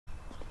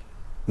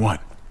What?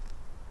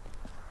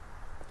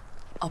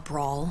 A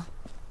brawl.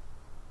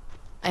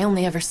 I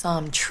only ever saw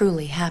him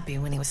truly happy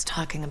when he was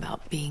talking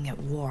about being at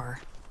war.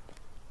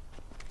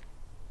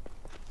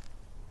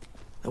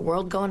 The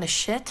world going to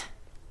shit?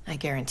 I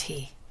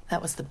guarantee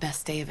that was the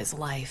best day of his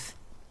life.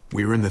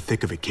 We're in the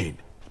thick of it, Kate.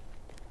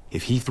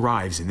 If he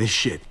thrives in this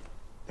shit,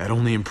 that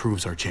only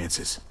improves our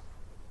chances.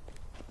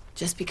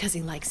 Just because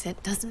he likes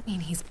it doesn't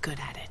mean he's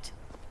good at it.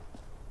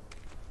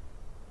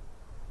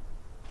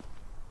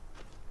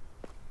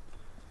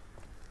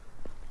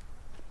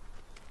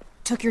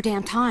 Took your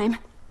damn time.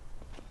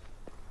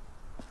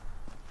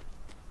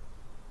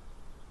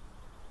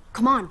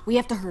 Come on, we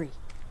have to hurry.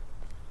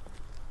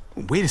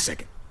 Wait a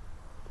second.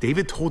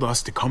 David told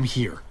us to come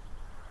here.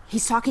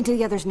 He's talking to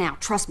the others now.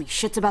 Trust me,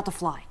 shit's about to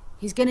fly.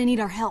 He's gonna need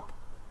our help.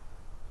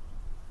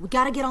 We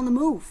gotta get on the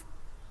move.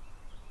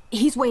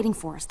 He's waiting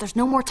for us. There's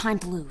no more time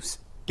to lose.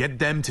 Get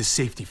them to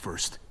safety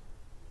first.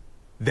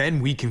 Then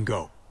we can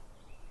go.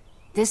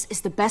 This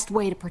is the best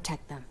way to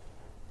protect them.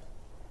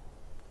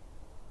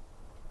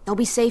 They'll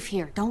be safe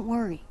here, don't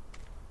worry.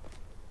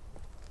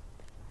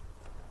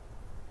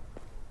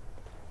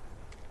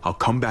 I'll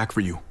come back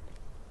for you.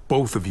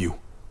 Both of you.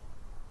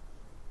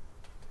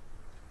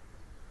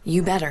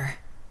 You better.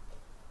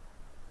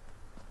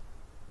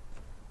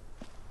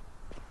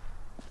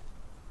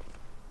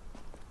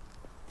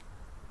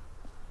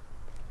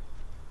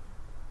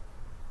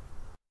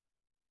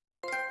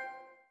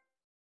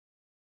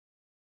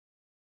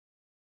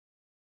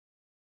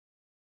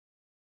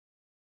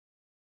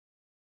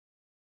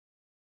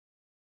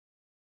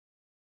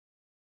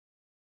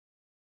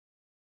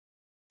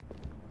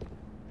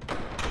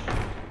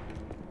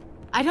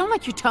 I don't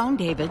like your tone,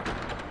 David.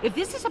 If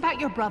this is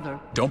about your brother...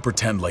 Don't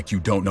pretend like you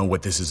don't know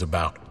what this is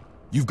about.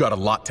 You've got a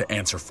lot to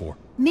answer for.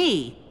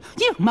 Me?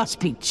 You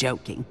must be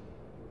joking.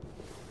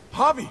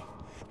 Javi!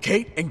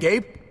 Kate and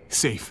Gabe?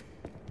 Safe.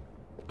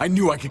 I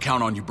knew I could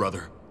count on you,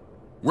 brother.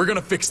 We're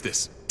gonna fix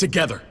this.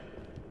 Together.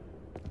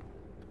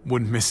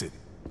 Wouldn't miss it.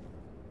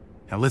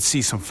 Now let's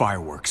see some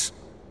fireworks.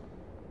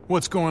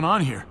 What's going on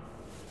here?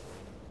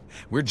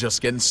 We're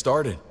just getting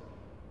started.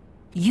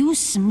 You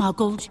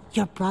smuggled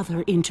your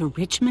brother into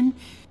Richmond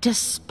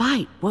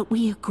despite what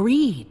we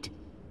agreed.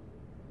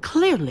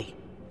 Clearly,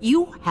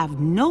 you have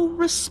no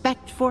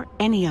respect for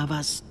any of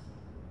us.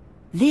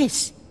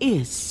 This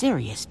is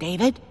serious,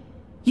 David.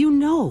 You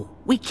know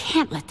we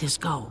can't let this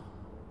go.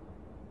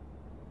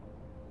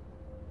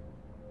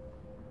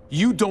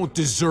 You don't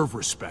deserve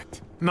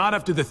respect. Not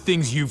after the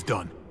things you've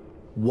done.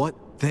 What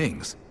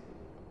things?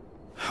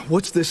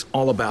 What's this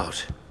all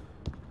about?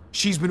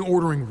 She's been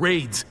ordering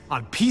raids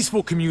on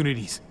peaceful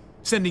communities,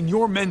 sending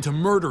your men to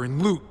murder and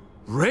loot.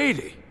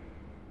 Raiding?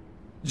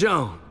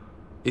 Joan,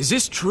 is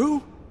this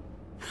true?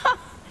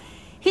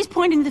 He's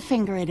pointing the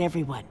finger at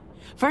everyone.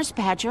 First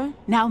Badger,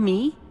 now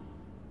me.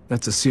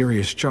 That's a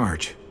serious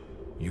charge.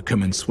 You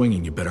come in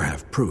swinging, you better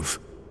have proof.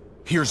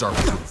 Here's our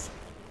proof.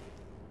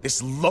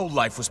 This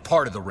lowlife was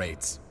part of the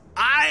raids.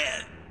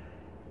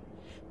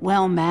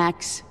 Well,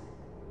 Max,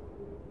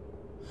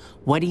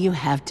 what do you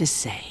have to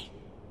say?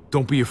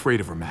 Don't be afraid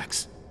of her,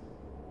 Max.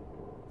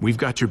 We've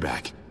got your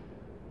back.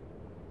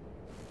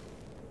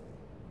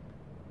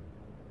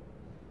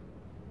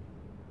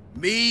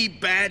 Me,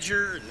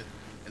 Badger,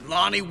 and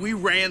Lonnie, we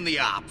ran the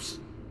ops.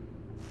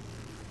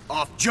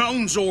 Off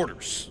Joan's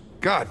orders.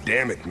 God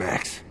damn it,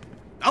 Max.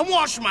 I'm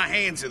washing my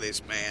hands of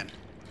this, man.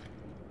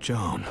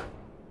 Joan.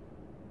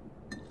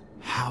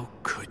 How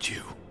could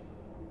you?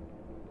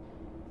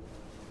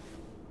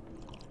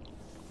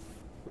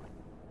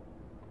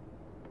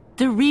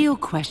 The real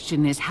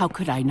question is, how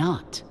could I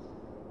not?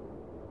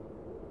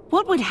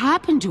 What would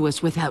happen to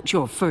us without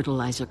your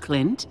fertilizer,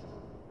 Clint?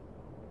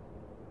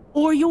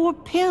 Or your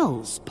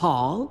pills,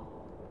 Paul?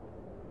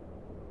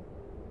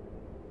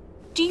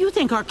 Do you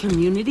think our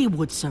community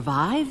would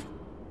survive?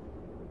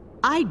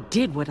 I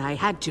did what I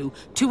had to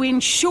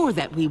ensure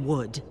that we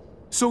would.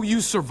 So you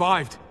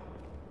survived.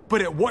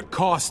 But at what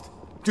cost?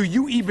 Do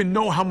you even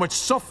know how much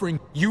suffering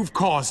you've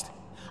caused?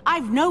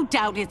 I've no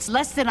doubt it's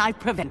less than I've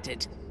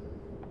prevented.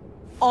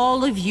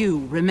 All of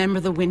you remember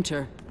the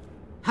winter.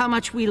 How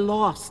much we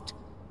lost.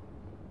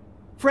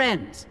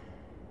 Friends.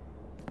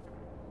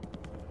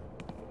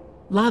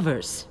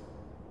 Lovers.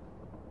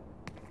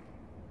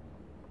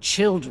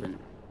 Children.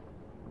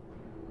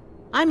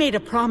 I made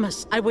a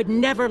promise I would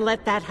never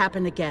let that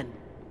happen again.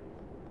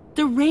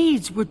 The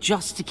raids were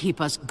just to keep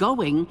us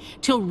going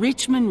till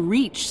Richmond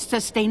reached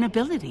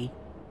sustainability.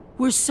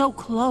 We're so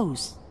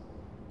close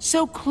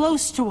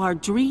to our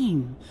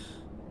dream.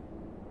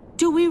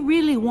 Do we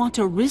really want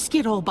to risk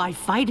it all by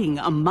fighting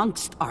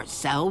amongst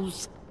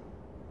ourselves?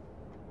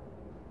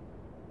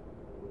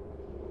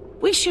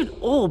 We should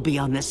all be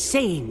on the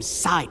same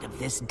side of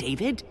this,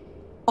 David.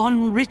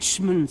 On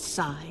Richmond's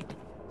side.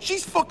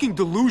 She's fucking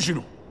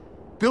delusional.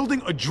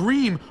 Building a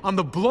dream on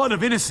the blood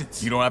of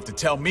innocents. You don't have to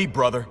tell me,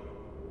 brother.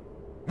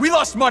 We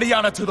lost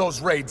Mariana to those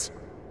raids.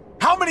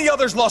 How many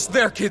others lost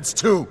their kids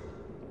too?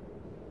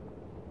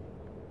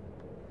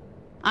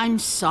 I'm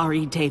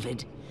sorry,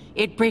 David.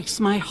 It breaks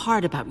my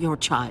heart about your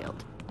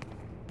child.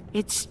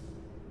 It's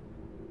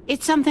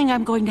something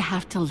I'm going to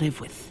have to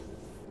live with.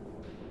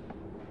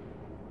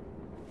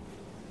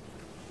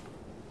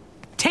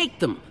 Take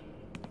them!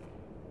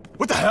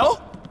 What the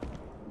hell?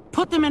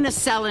 Put them in a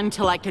cell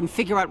until I can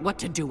figure out what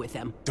to do with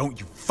them. Don't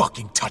you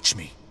fucking touch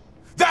me.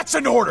 That's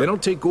an order! They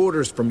don't take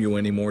orders from you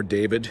anymore,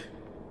 David.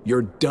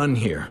 You're done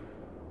here.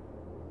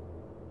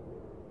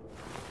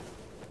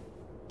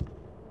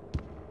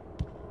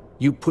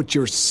 You put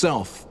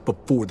yourself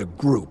before the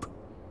group.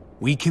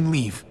 We can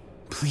leave.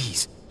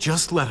 Please,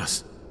 just let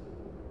us.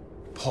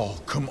 Paul,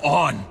 come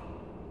on!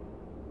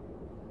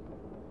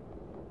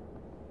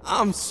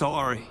 I'm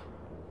sorry.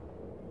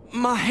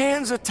 My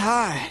hands are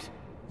tied.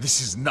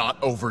 This is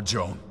not over,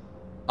 Joan.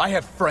 I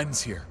have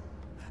friends here.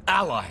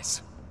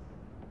 Allies.